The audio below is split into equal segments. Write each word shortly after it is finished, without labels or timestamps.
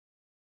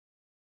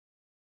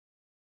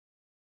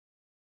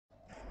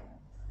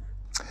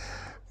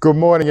Good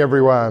morning,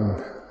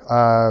 everyone.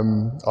 I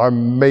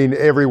mean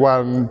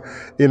everyone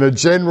in a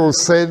general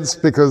sense,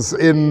 because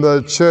in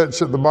the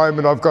church at the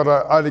moment I've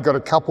only got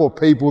a couple of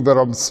people that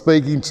I'm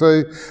speaking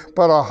to,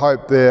 but I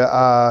hope there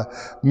are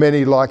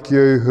many like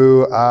you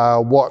who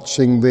are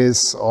watching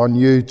this on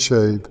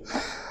YouTube.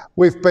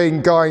 We've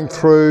been going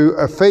through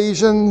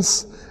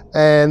Ephesians,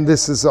 and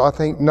this is, I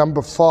think,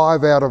 number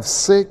 5 out of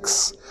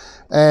 6.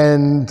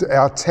 And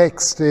our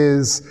text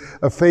is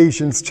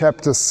Ephesians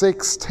chapter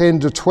 6, 10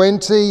 to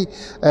 20,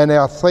 and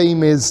our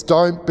theme is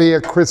Don't Be a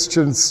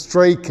Christian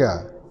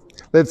Streaker.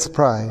 Let's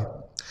pray.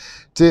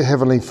 Dear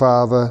Heavenly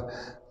Father,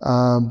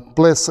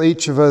 bless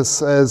each of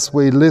us as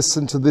we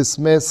listen to this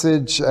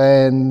message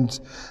and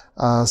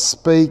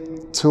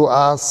speak to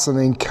us and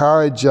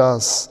encourage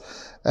us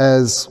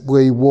as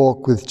we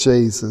walk with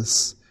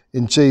Jesus.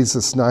 In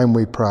Jesus' name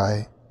we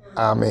pray.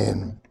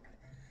 Amen.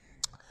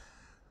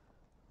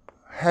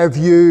 Have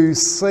you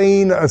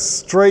seen a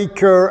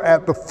streaker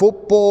at the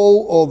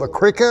football or the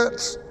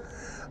cricket?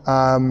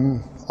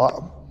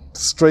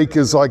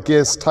 Streakers, I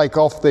guess, take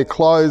off their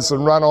clothes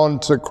and run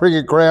on to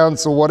cricket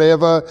grounds or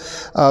whatever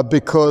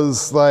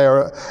because they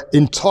are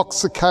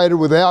intoxicated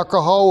with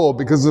alcohol, or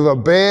because of a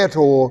bet,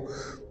 or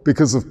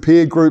because of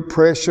peer group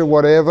pressure,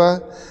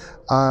 whatever.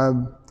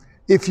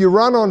 If you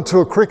run onto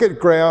a cricket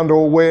ground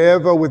or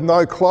wherever with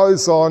no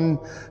clothes on,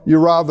 you're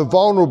rather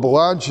vulnerable,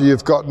 aren't you?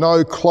 You've got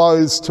no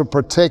clothes to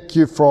protect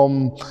you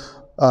from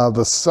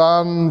the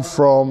sun,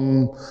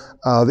 from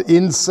the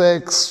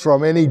insects,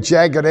 from any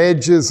jagged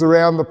edges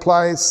around the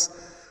place.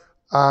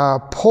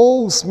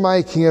 Paul's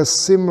making a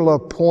similar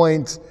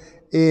point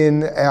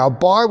in our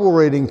Bible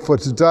reading for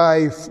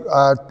today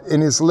in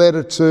his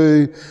letter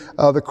to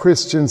the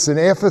Christians in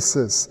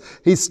Ephesus.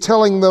 He's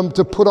telling them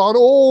to put on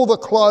all the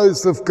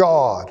clothes of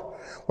God.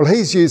 Well,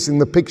 he's using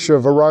the picture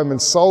of a Roman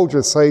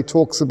soldier, so he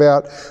talks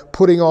about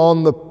putting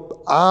on the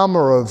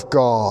armour of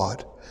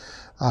God.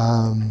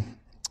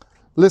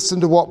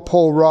 Listen to what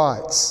Paul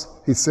writes.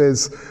 He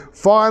says,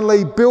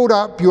 "Finally, build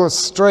up your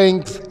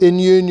strength in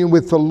union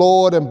with the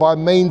Lord and by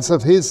means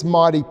of his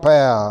mighty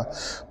power.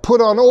 Put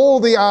on all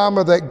the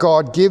armour that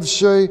God gives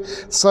you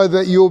so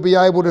that you'll be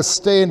able to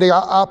stand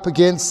up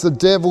against the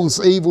devil's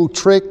evil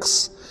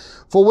tricks.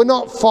 For we're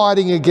not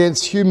fighting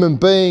against human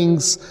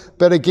beings,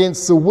 but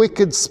against the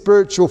wicked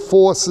spiritual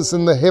forces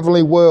in the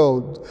heavenly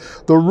world,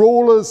 the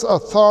rulers,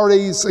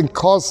 authorities, and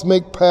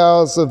cosmic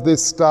powers of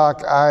this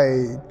dark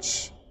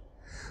age."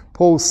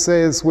 Paul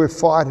says we're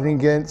fighting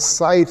against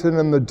Satan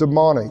and the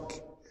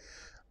demonic.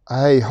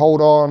 Hey,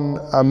 hold on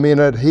a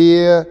minute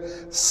here.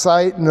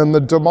 Satan and the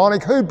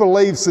demonic. Who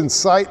believes in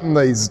Satan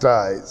these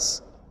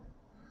days?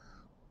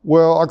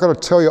 Well, I've got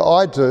to tell you,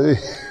 I do.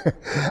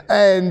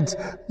 And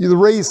the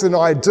reason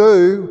I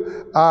do,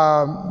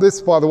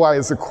 this, by the way,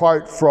 is a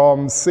quote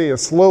from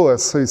C.S.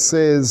 Lewis, who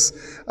says,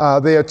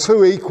 there are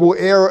two equal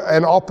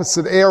and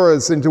opposite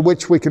errors into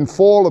which we can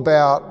fall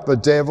about the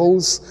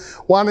devils.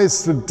 One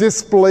is to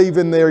disbelieve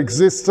in their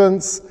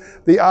existence.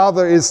 The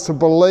other is to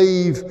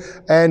believe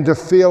and to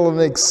feel an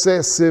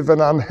excessive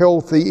and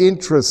unhealthy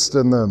interest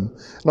in them.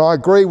 And I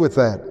agree with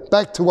that.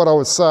 Back to what I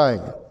was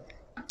saying.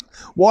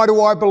 Why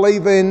do I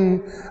believe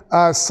in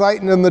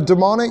Satan and the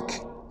demonic?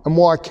 And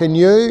why can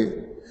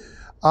you?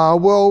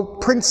 Well,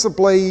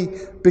 principally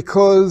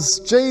because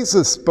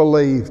Jesus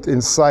believed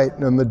in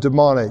Satan and the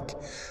demonic.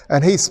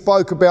 And he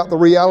spoke about the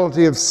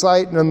reality of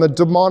Satan and the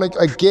demonic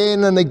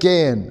again and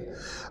again.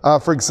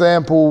 For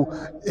example,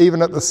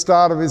 even at the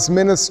start of his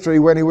ministry,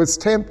 when he was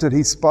tempted,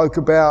 he spoke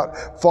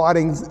about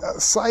fighting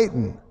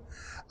Satan.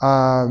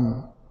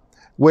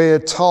 We're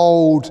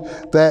told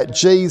that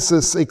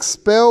Jesus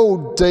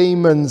expelled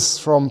demons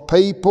from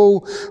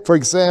people. For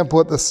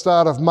example, at the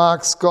start of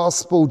Mark's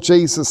Gospel,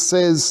 Jesus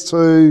says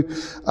to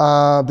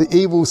the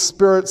evil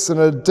spirits in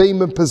a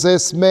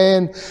demon-possessed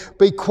man,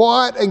 "Be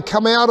quiet and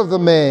come out of the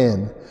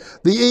man."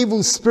 The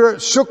evil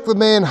spirit shook the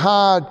man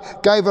hard,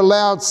 gave a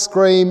loud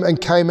scream,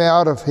 and came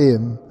out of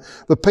him.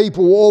 The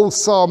people were all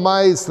so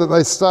amazed that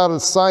they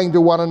started saying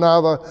to one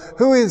another,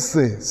 "Who is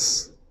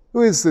this?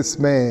 Who is this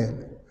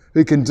man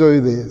who can do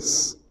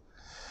this?"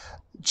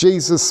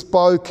 Jesus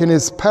spoke in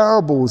his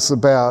parables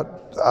about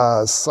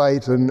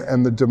Satan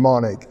and the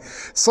demonic.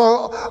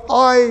 So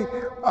I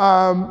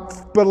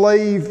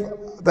believe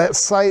that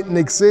Satan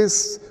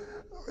exists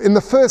in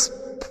the first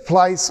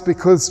place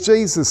because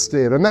Jesus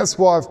did, and that's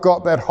why I've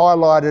got that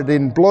highlighted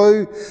in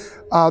blue.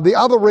 The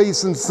other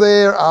reasons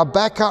there are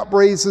backup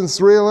reasons,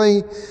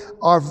 really.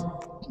 I've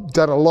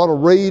done a lot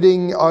of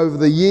reading over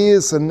the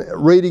years and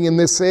reading in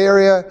this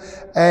area,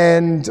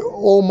 and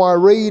all my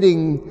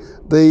reading,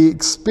 the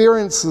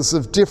experiences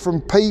of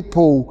different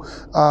people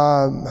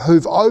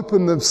who've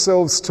opened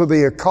themselves to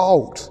the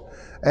occult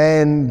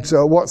and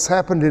what's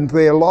happened in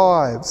their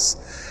lives,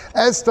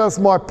 as does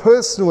my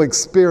personal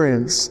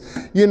experience.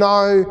 You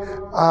know,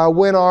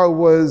 when I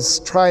was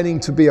training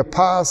to be a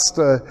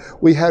pastor,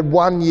 we had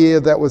one year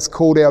that was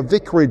called our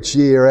vicarage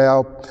year,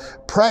 our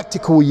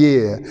practical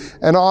year,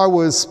 and I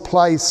was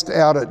placed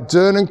out at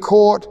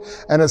Dernancourt,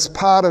 and as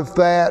part of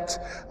that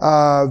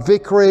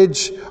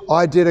vicarage,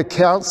 I did a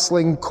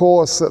counselling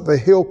course at the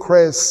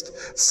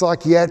Hillcrest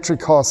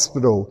Psychiatric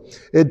Hospital.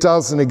 It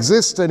doesn't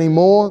exist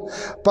anymore,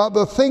 but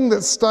the thing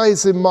that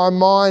stays in my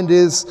mind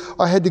is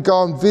I had to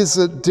go and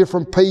visit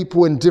different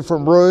people in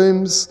different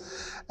rooms,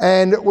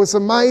 and it was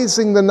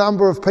amazing the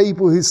number of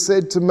people who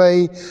said to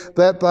me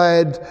that they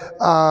had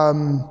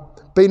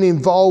been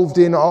involved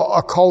in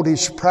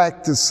occultish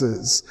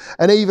practices,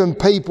 and even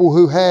people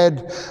who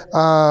had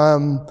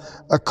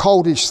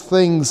occultish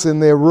things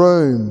in their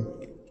room.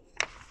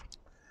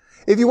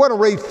 If you want to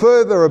read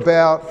further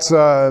about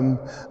Satan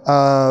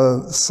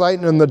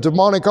and the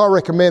demonic, I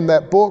recommend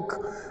that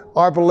book,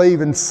 I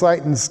Believe in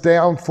Satan's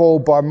Downfall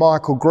by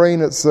Michael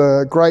Green. It's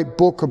a great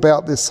book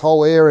about this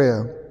whole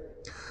area.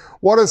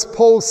 What does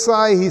Paul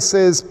say? He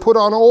says, put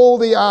on all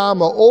the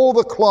armour, all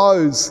the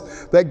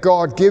clothes that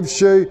God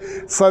gives you,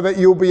 so that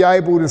you'll be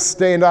able to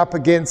stand up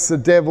against the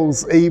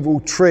devil's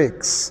evil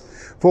tricks.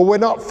 For we're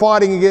not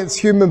fighting against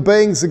human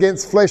beings,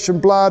 against flesh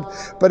and blood,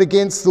 but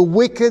against the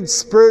wicked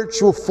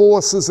spiritual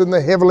forces in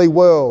the heavenly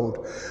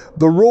world,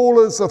 the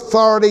rulers,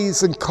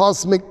 authorities and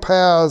cosmic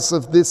powers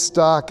of this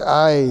dark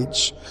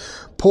age.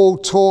 Paul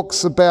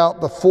talks about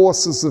the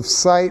forces of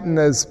Satan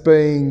as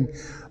being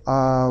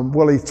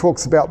he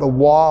talks about the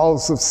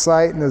wiles of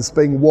Satan as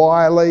being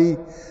wily,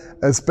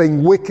 as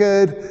being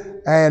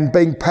wicked, and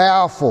being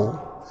powerful.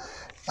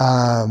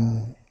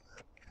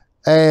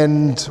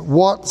 And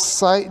what's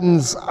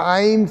Satan's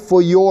aim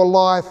for your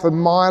life and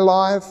my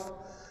life?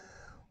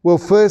 Well,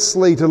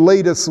 firstly, to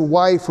lead us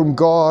away from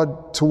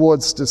God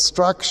towards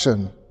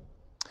destruction.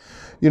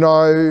 You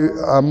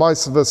know,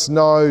 most of us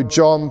know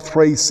John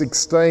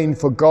 3:16,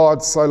 for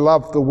God so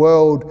loved the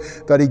world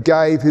that he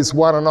gave his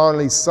one and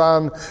only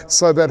Son,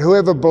 so that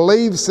whoever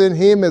believes in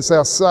him as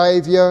our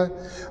Saviour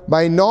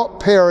may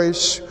not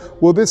perish.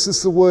 Well, this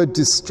is the word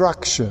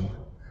destruction,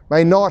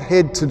 may not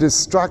head to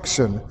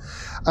destruction.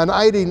 An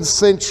 18th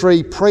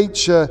century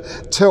preacher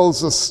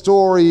tells a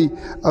story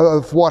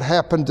of what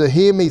happened to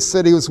him. He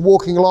said he was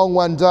walking along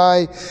one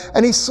day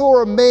and he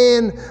saw a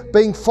man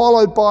being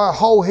followed by a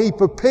whole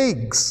heap of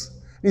pigs.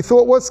 He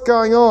thought, what's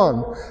going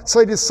on? So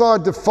he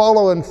decided to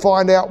follow and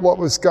find out what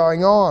was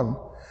going on.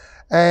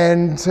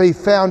 And he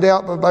found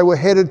out that they were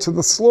headed to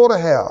the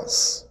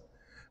slaughterhouse.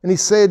 And he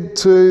said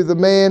to the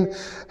man,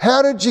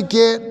 how did you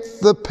get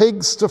the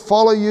pigs to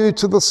follow you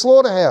to the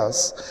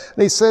slaughterhouse?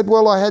 And he said,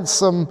 well, I had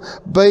some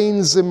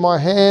beans in my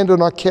hand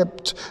and I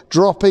kept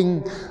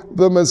dropping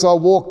them as I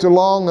walked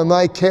along and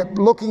they kept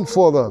looking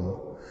for them.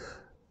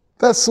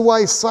 That's the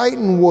way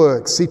Satan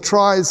works. He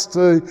tries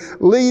to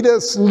lead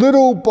us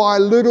little by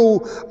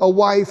little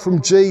away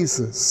from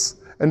Jesus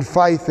and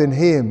faith in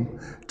him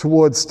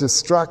towards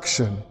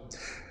destruction.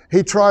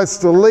 He tries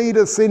to lead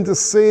us into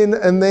sin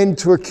and then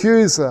to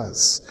accuse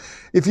us.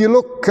 If you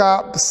look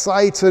up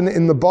Satan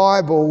in the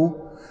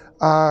Bible,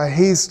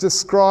 he's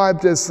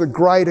described as the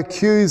great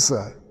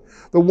accuser,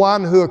 the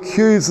one who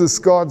accuses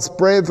God's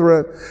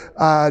brethren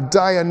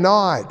day and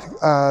night,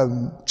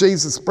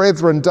 Jesus'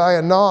 brethren day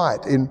and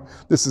night.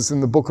 This is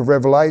in the book of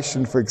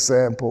Revelation, for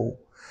example.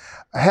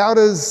 How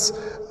does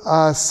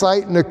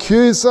Satan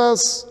accuse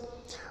us?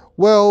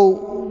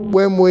 Well,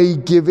 when we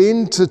give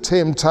in to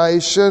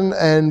temptation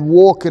and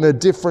walk in a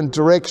different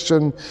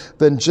direction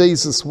than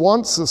Jesus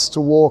wants us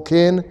to walk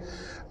in,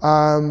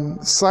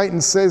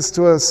 Satan says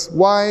to us,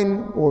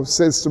 Wayne, or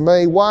says to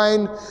me,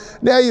 Wayne,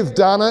 now you've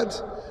done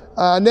it.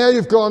 Now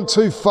you've gone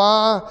too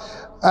far.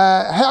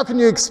 How can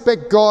you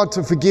expect God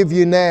to forgive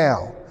you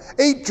now?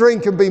 Eat,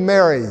 drink and be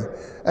merry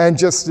and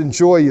just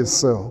enjoy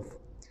yourself.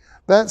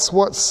 That's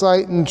what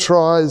Satan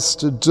tries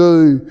to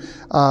do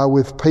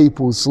with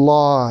people's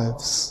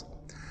lives.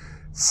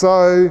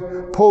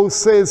 So Paul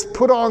says,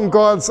 put on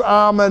God's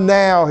armour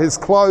now, his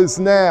clothes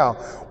now.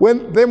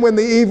 When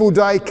the evil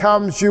day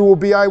comes, you will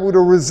be able to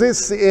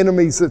resist the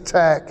enemy's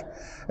attack.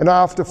 And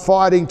after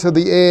fighting to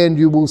the end,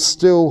 you will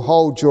still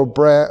hold your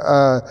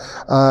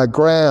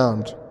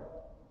ground.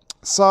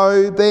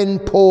 So then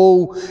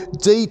Paul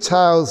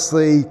details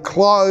the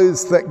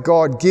clothes that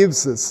God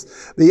gives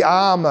us, the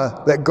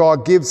armour that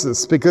God gives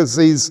us, because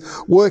he's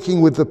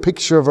working with the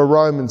picture of a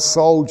Roman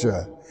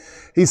soldier.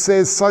 He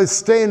says, so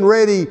stand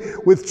ready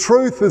with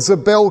truth as a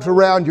belt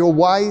around your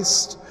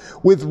waist,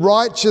 with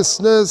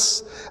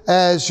righteousness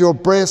as your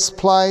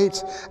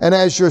breastplate, and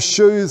as your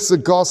shoes the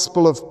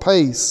gospel of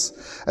peace.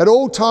 At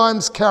all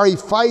times carry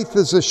faith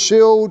as a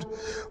shield,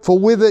 for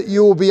with it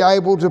you will be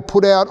able to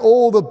put out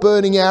all the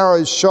burning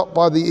arrows shot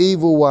by the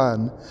evil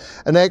one,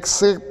 and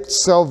accept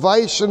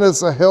salvation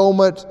as a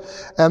helmet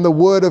and the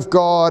word of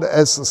God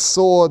as the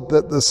sword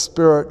that the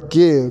Spirit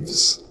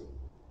gives.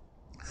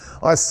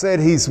 I said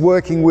he's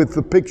working with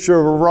the picture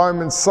of a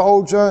Roman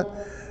soldier.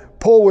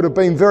 Paul would have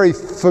been very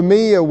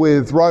familiar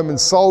with Roman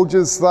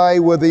soldiers.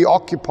 They were the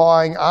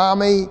occupying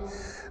army.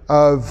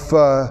 of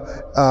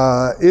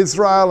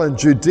Israel and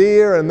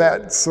Judea and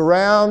that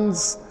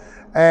surrounds,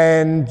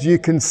 and you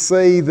can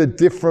see the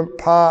different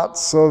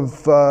parts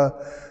of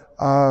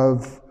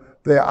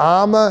their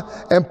armour.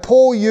 And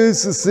Paul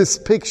uses this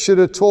picture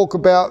to talk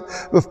about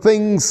the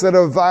things that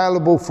are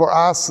available for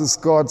us as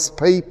God's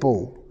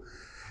people.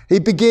 He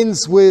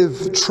begins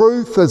with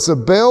truth as a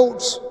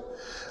belt.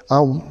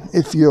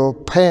 If your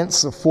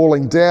pants are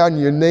falling down,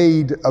 you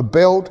need a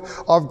belt.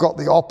 I've got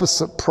the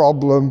opposite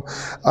problem.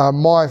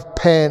 My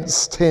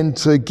pants tend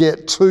to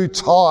get too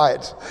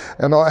tight,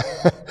 and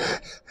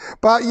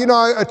But you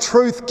know, a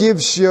truth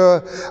gives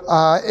your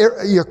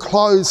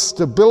clothes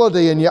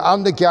stability and your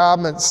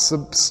undergarments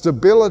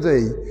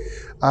stability.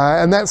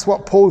 And that's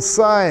what Paul's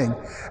saying.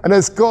 And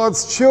as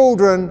God's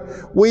children,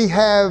 we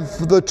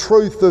have the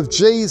truth of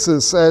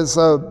Jesus as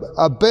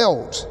a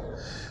belt.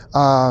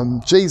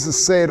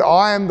 Jesus said,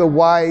 I am the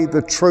way,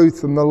 the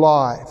truth, and the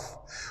life.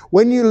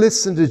 When you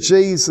listen to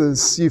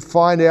Jesus, you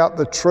find out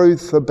the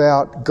truth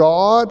about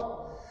God,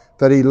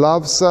 that he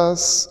loves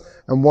us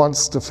and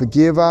wants to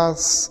forgive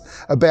us,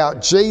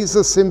 about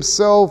Jesus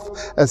himself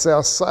as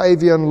our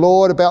Saviour and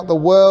Lord, about the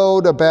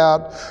world,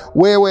 about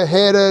where we're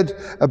headed,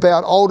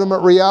 about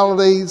ultimate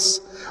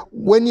realities.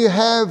 When you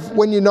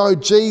know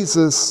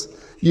Jesus,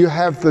 you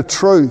have the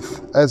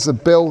truth as a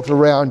belt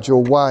around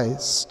your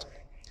waist.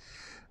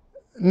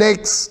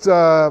 Next,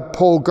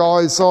 Paul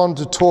goes on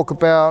to talk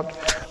about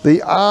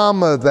the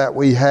armour that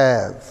we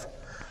have.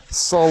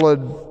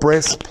 Solid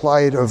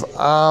breastplate of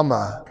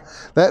armour.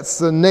 That's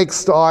the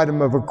next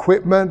item of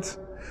equipment.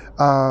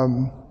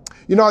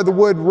 You know, the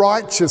word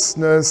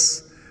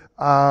righteousness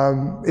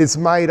is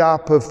made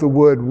up of the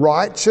word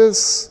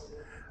righteous.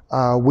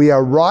 We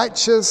are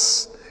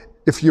righteous.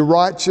 If you're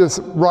righteous,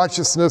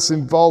 righteousness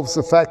involves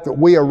the fact that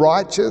we are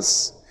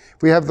righteous.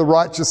 If we have the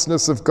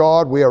righteousness of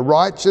God, we are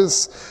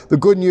righteous. The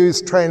Good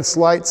News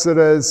translates it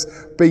as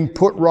being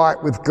put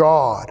right with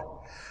God.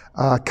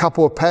 A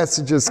couple of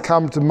passages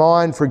come to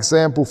mind, for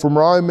example, from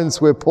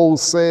Romans, where Paul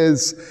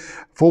says,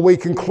 for we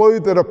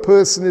conclude that a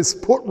person is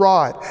put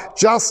right,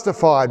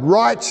 justified,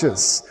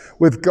 righteous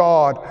with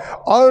God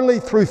only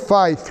through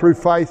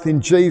faith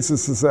in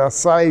Jesus as our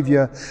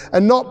Saviour,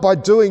 and not by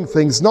doing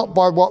things, not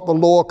by what the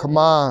law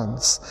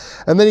commands.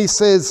 And then he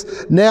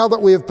says, now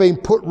that we have been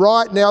put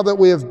right, now that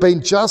we have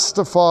been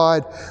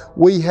justified,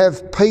 we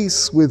have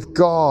peace with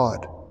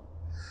God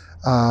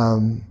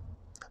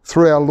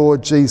through our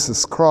Lord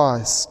Jesus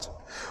Christ.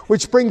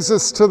 Which brings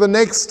us to the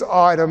next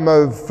item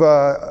of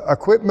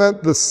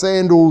equipment, the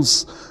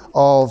sandals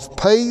of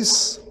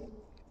peace.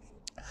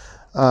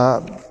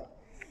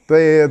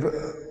 They're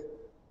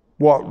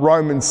what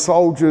Roman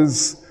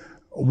soldiers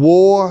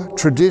wore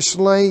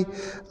traditionally.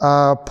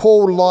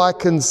 Paul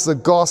likens the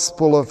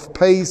gospel of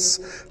peace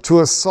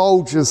to a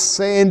soldier's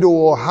sandal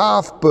or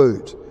half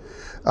boot.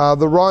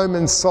 The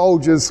Roman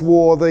soldiers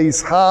wore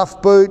these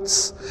half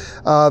boots.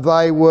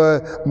 They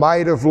were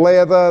made of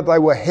leather. They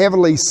were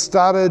heavily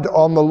studded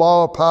on the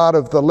lower part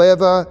of the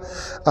leather.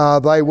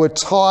 They were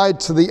tied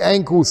to the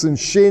ankles and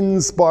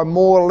shins by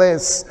more or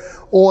less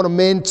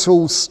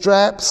ornamental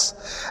straps.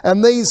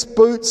 And these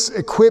boots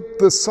equipped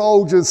the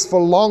soldiers for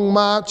long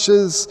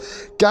marches,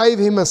 gave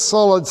him a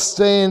solid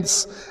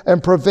stance,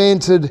 and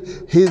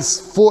prevented his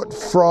foot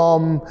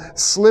from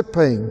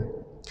slipping.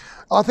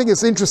 I think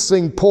it's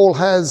interesting Paul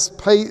has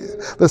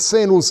the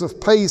sandals of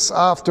peace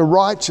after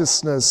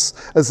righteousness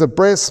as a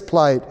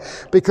breastplate,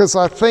 because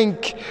I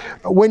think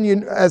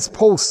as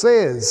Paul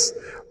says,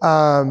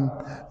 when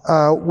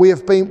we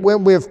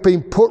have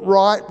been put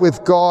right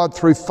with God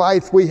through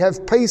faith, we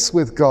have peace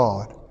with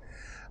God.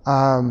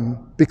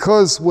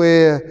 Because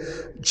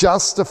we're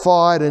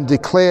justified and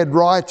declared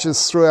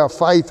righteous through our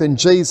faith in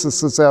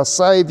Jesus as our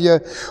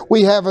Saviour,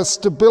 we have a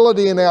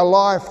stability in our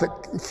life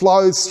that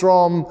flows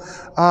from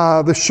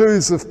the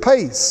shoes of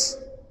peace.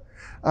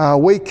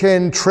 We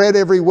can tread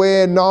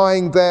everywhere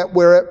knowing that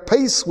we're at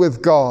peace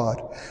with God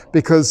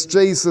because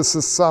Jesus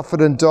has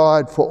suffered and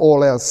died for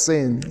all our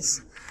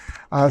sins.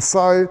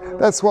 So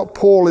that's what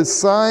Paul is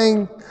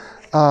saying.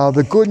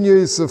 The good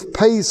news of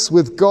peace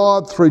with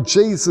God through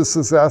Jesus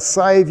as our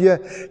Saviour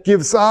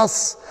gives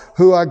us,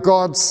 who are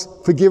God's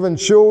forgiven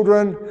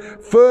children,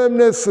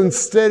 firmness and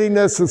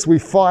steadiness as we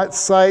fight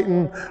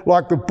Satan,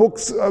 like the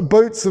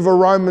boots of a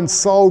Roman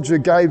soldier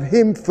gave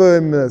him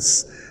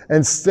firmness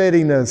and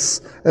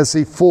steadiness as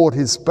he fought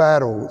his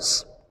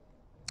battles.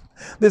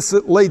 This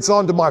leads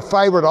on to my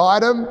favourite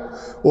item,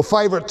 or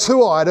favourite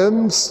two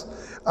items,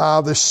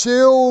 the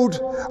shield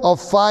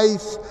of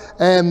faith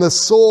and the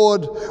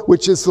sword,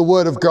 which is the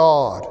Word of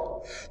God.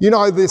 You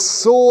know, this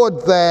sword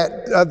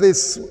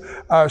this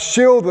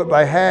shield that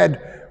they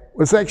had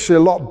was actually a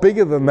lot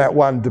bigger than that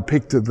one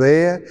depicted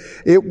there.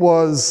 It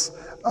was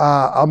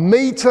a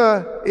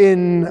metre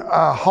in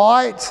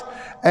height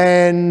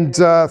and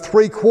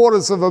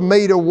 3/4 of a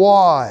metre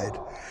wide.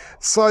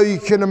 So you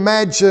can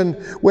imagine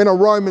when a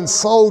Roman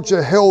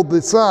soldier held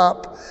this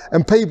up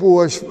and people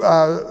were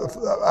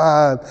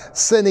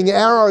sending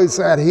arrows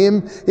at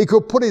him, he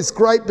could put his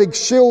great big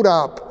shield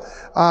up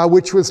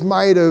which was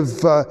made of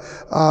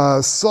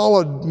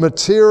solid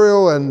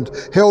material and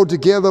held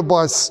together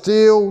by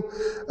steel,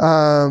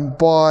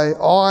 by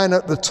iron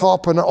at the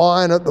top and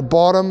iron at the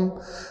bottom.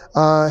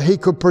 He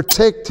could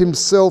protect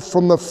himself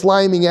from the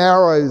flaming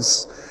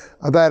arrows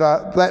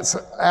that's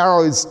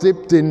arrows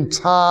dipped in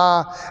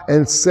tar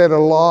and set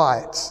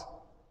alight.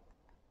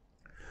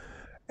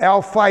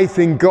 Our faith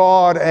in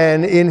God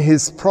and in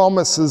His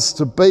promises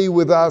to be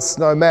with us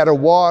no matter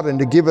what and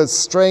to give us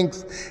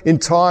strength in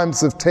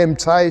times of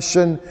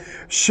temptation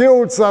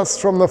shields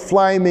us from the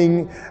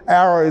flaming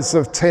arrows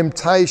of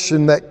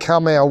temptation that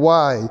come our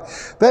way.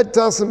 That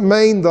doesn't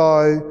mean,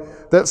 though,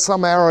 that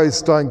some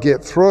arrows don't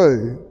get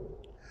through.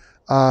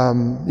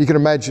 You can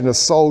imagine a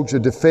soldier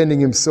defending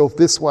himself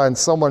this way and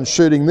someone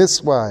shooting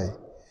this way.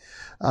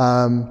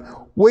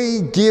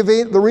 We give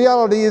in. The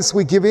reality is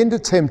we give in to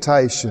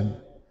temptation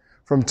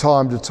from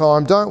time to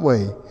time, don't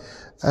we?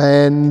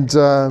 And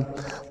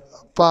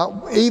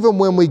but even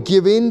when we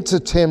give in to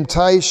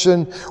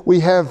temptation,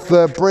 we have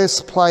the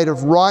breastplate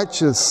of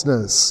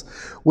righteousness.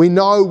 We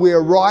know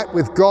we're right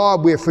with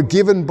God, we're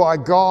forgiven by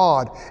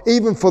God,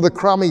 even for the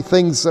crummy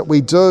things that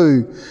we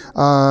do.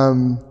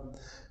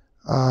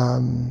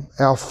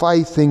 Our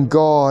faith in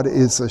God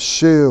is a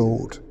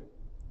shield.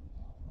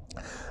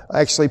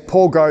 Actually,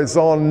 Paul goes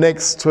on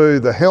next to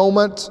the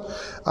helmet.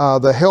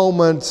 The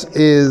helmet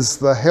is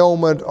the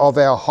helmet of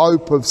our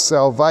hope of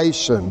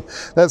salvation.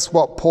 That's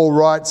what Paul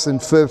writes in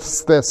 1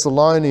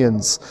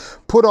 Thessalonians.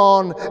 Put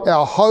on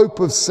our hope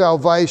of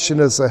salvation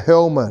as a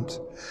helmet.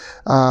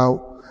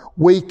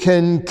 We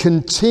can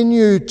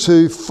continue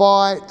to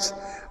fight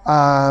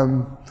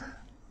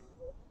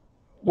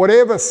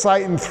whatever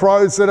Satan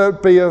throws at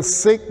it, be it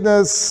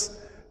sickness,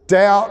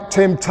 doubt,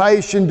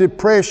 temptation,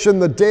 depression,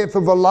 the death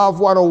of a loved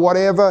one or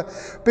whatever,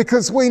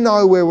 because we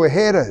know where we're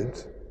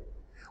headed.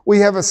 We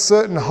have a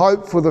certain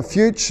hope for the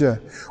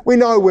future. We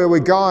know where we're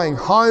going,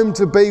 home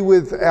to be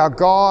with our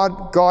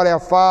God, God our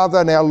Father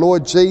and our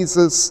Lord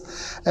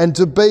Jesus, and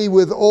to be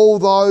with all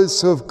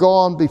those who have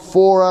gone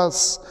before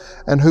us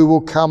and who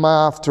will come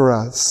after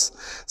us.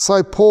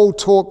 So Paul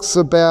talks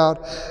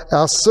about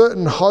our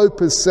certain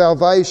hope as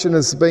salvation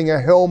as being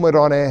a helmet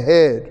on our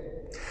head.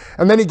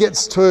 And then he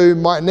gets to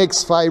my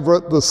next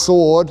favourite, the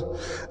sword.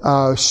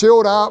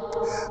 Shield up,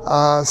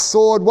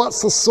 sword.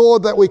 What's the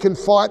sword that we can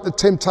fight the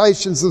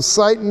temptations of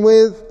Satan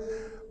with?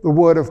 The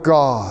Word of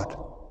God.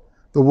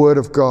 The Word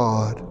of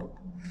God.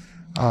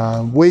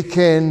 We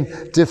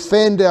can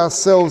defend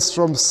ourselves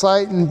from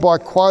Satan by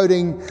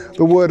quoting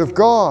the Word of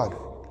God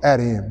at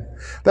him.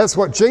 That's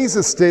what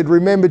Jesus did.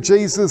 Remember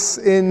Jesus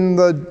in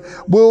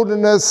the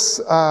wilderness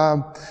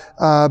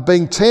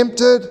being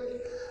tempted?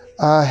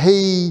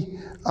 He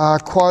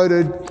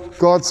quoted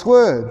God's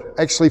word,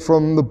 actually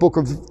from the book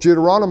of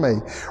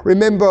Deuteronomy.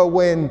 Remember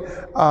when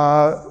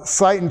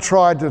Satan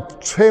tried to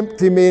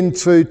tempt him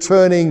into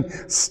turning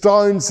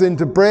stones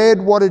into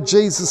bread? What did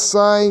Jesus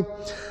say?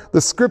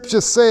 The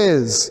scripture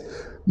says,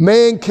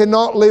 man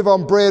cannot live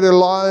on bread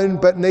alone,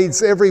 but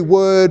needs every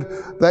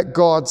word that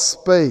God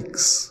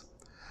speaks.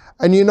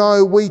 And you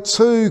know, we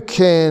too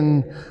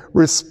can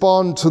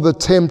respond to the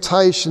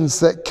temptations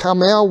that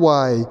come our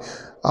way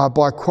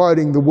by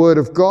quoting the word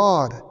of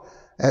God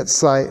at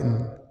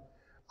Satan.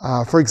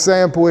 For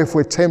example, if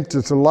we're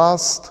tempted to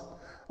lust,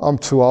 I'm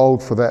too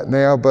old for that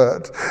now,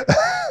 but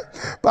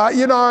but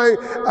you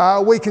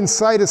know, we can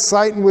say to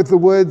Satan with the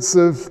words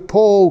of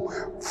Paul,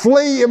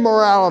 flee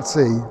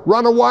immorality,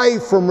 run away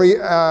from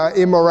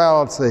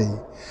immorality.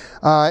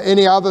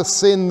 Any other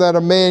sin that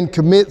a man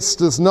commits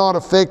does not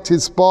affect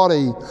his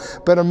body,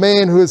 but a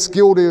man who is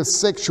guilty of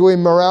sexual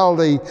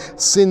immorality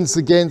sins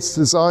against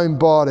his own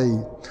body.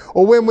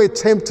 Or when we're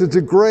tempted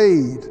to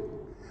greed,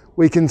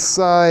 we can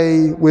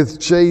say with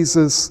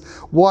Jesus,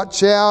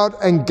 watch out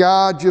and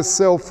guard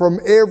yourself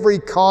from every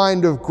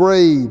kind of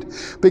greed,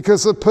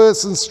 because a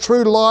person's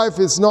true life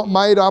is not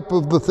made up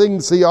of the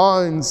things he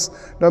owns,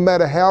 no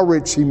matter how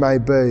rich he may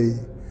be.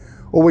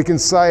 Or we can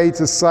say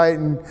to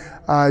Satan,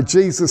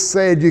 Jesus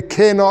said, you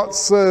cannot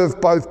serve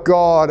both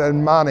God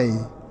and money.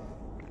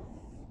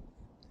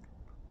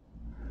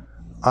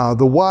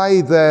 The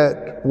way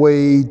that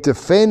we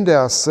defend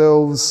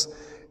ourselves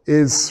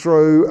is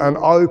through an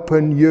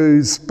open,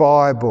 used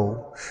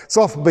Bible. It's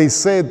often been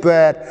said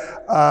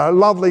that a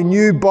lovely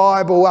new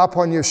Bible up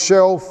on your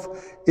shelf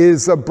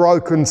is a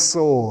broken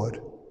sword,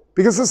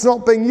 because it's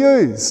not being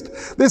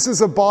used. This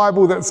is a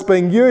Bible that's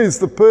being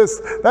used.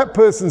 That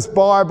person's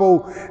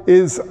Bible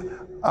is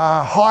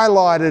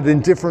highlighted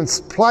in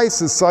different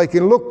places, so he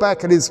can look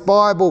back at his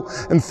Bible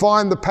and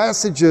find the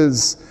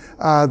passages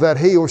that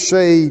he or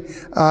she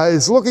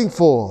is looking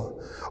for.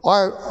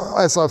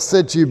 As I've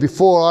said to you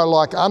before, I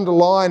like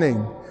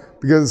underlining,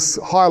 because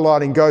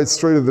highlighting goes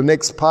through to the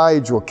next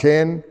page or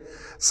can.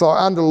 So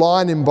I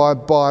underline in my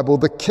Bible.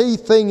 The key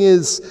thing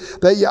is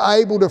that you're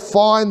able to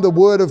find the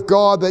Word of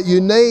God that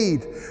you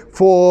need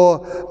for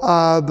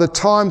the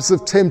times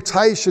of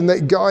temptation that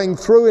you're going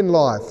through in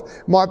life.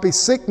 It might be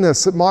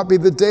sickness, it might be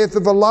the death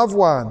of a loved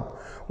one,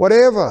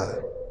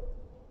 whatever.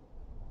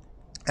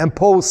 And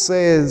Paul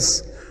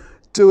says,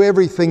 Do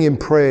everything in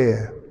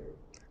prayer.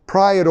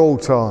 Pray at all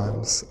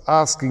times,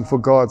 asking for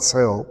God's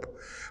help.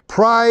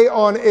 Pray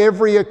on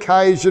every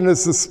occasion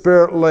as the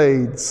Spirit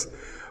leads.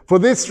 For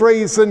this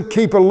reason,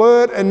 keep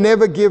alert and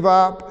never give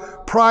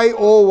up. Pray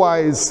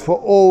always for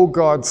all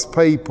God's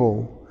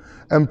people,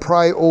 and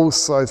pray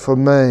also for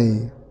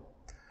me.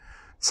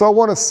 So I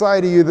want to say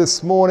to you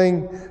this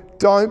morning,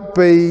 don't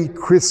be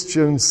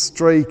Christian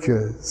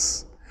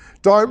streakers.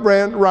 Don't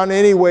run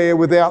anywhere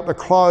without the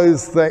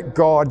clothes that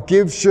God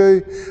gives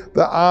you,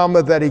 the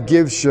armour that He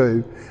gives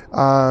you.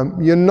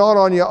 You're not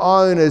on your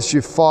own as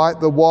you fight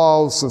the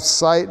wiles of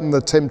Satan, the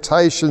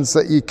temptations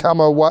that you come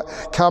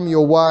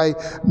your way,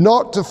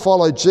 not to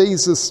follow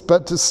Jesus,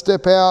 but to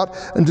step out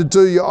and to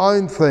do your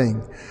own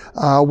thing.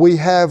 We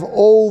have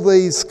all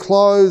these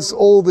clothes,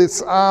 all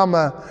this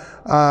armour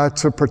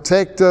to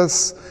protect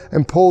us.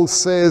 And Paul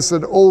says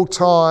at all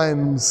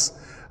times,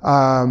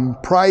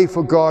 pray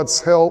for God's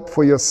help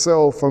for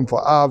yourself and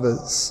for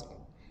others.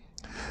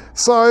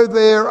 So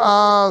there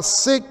are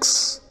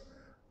 6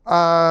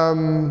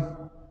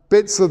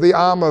 bits of the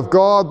armour of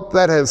God.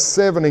 That has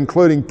 7,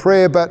 including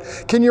prayer.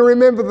 But can you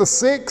remember the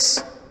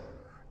 6?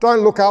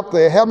 Don't look up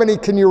there. How many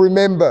can you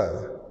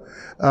remember?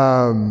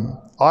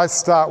 I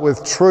start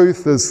with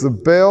truth as the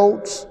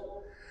belt.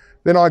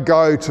 Then I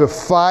go to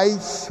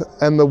faith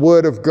and the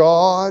Word of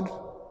God,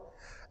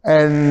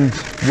 and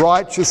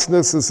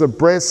righteousness as a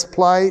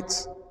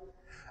breastplate.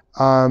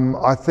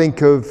 I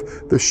think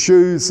of the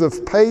shoes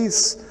of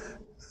peace.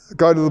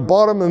 Go to the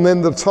bottom and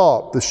then the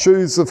top. The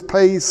shoes of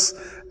peace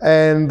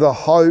and the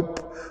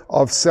hope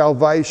of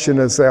salvation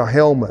as our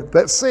helmet.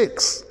 That's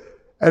 6.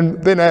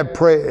 And then add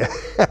prayer.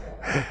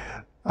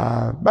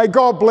 May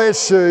God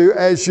bless you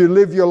as you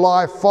live your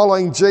life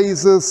following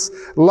Jesus,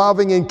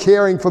 loving and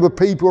caring for the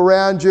people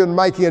around you and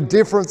making a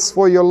difference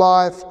for your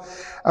life.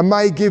 And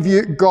may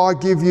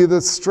God give you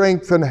the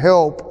strength and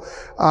help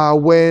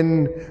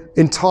when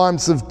in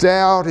times of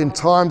doubt, in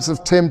times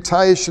of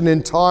temptation,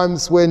 in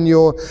times when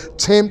you're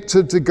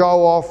tempted to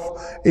go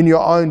off in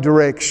your own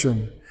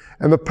direction.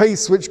 And the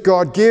peace which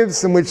God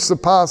gives and which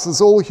surpasses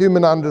all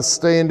human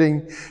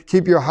understanding,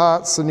 keep your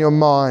hearts and your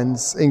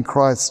minds in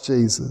Christ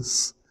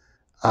Jesus.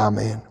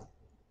 Amen.